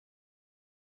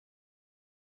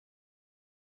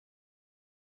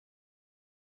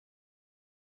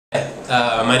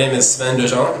My name is Sven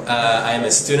Dejean. I am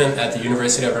a student at the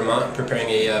University of Vermont preparing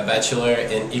a bachelor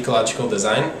in ecological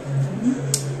design.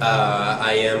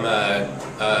 I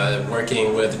am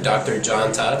working with Dr.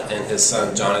 John Todd and his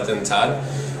son Jonathan Todd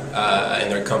and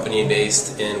their company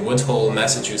based in Woods Hole,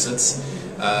 Massachusetts.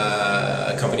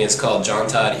 A company is called John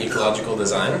Todd Ecological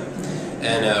Design.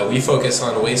 And we focus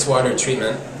on wastewater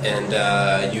treatment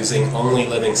and using only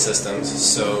living systems.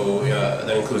 So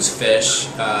that includes fish,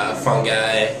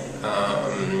 fungi,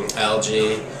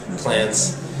 algae,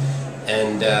 plants,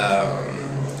 and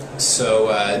so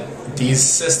these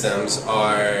systems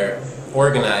are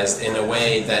organized in a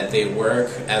way that they work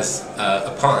as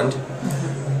a pond,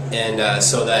 and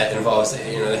so that involves,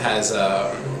 it has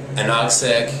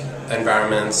anoxic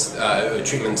environments,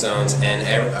 treatment zones, and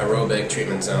aerobic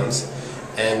treatment zones.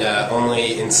 And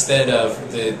only instead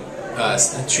of the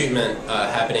treatment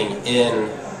happening in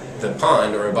the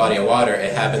pond or a body of water,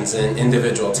 it happens in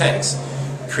individual tanks,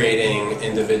 creating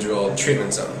individual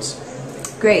treatment zones.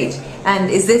 Great.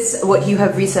 And is this what you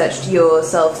have researched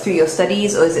yourself through your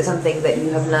studies, or is it something that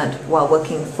you have learned while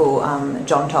working for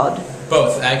John Todd?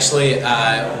 Both. Actually,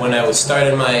 when I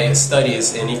started my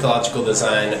studies in ecological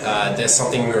design, there's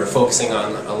something we were focusing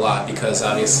on a lot, because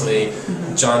obviously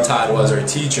John Todd was our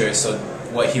teacher, so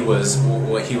what he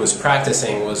was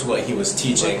practicing was what he was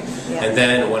teaching. Yeah. And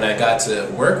then when I got to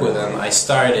work with him, I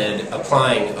started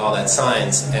applying all that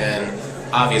science, and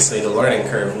obviously the learning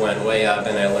curve went way up,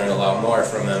 and I learned a lot more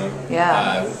from him.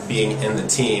 Yeah. Being in the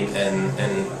team and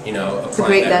applying it's a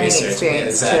great that learning research.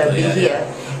 experience Exactly, to be here.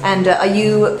 Yeah. And are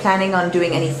you planning on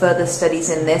doing any further studies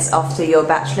in this after your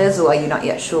bachelor's, or are you not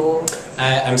yet sure?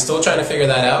 I'm still trying to figure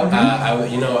that out. I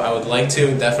would like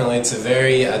to. Definitely,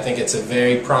 I think it's a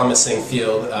very promising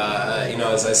field.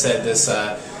 As I said, this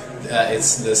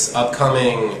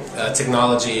upcoming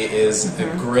technology is a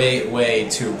great way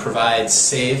to provide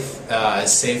safe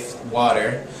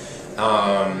water.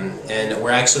 And we're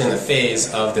actually in the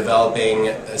phase of developing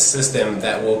a system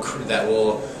that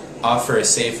will offer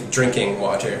safe drinking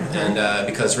water, and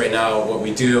because right now what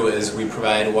we do is we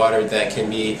provide water that can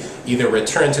be either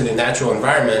returned to the natural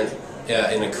environment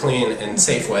in a clean and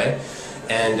safe way,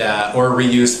 and or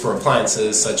reused for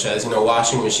appliances such as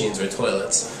washing machines or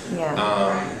toilets.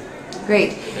 Yeah.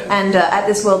 Great. And at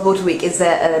this World Water Week, is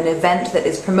there an event that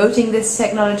is promoting this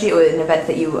technology, or an event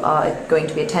that you are going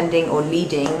to be attending or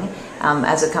leading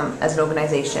as an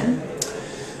organization?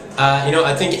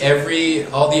 I think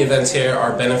all the events here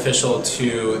are beneficial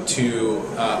to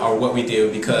what we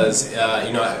do, because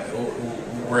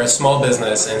we're a small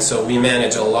business, and so we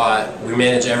manage a lot. We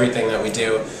manage everything that we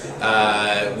do.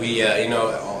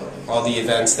 All the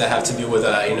events that have to do with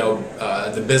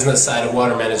the business side of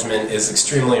water management is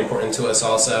extremely important to us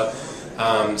also.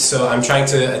 So I'm trying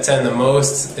to attend the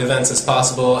most events as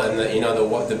possible, and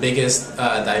the biggest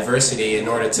diversity, in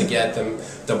order to get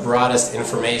the broadest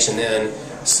information in,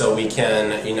 so we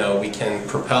can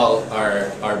propel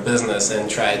our business and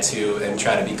try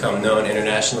to become known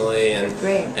internationally,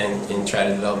 and try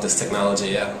to develop this technology.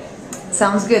 Yeah.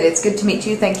 Sounds good. It's good to meet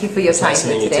you. Thank you for your time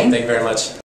today. Thank you very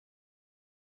much.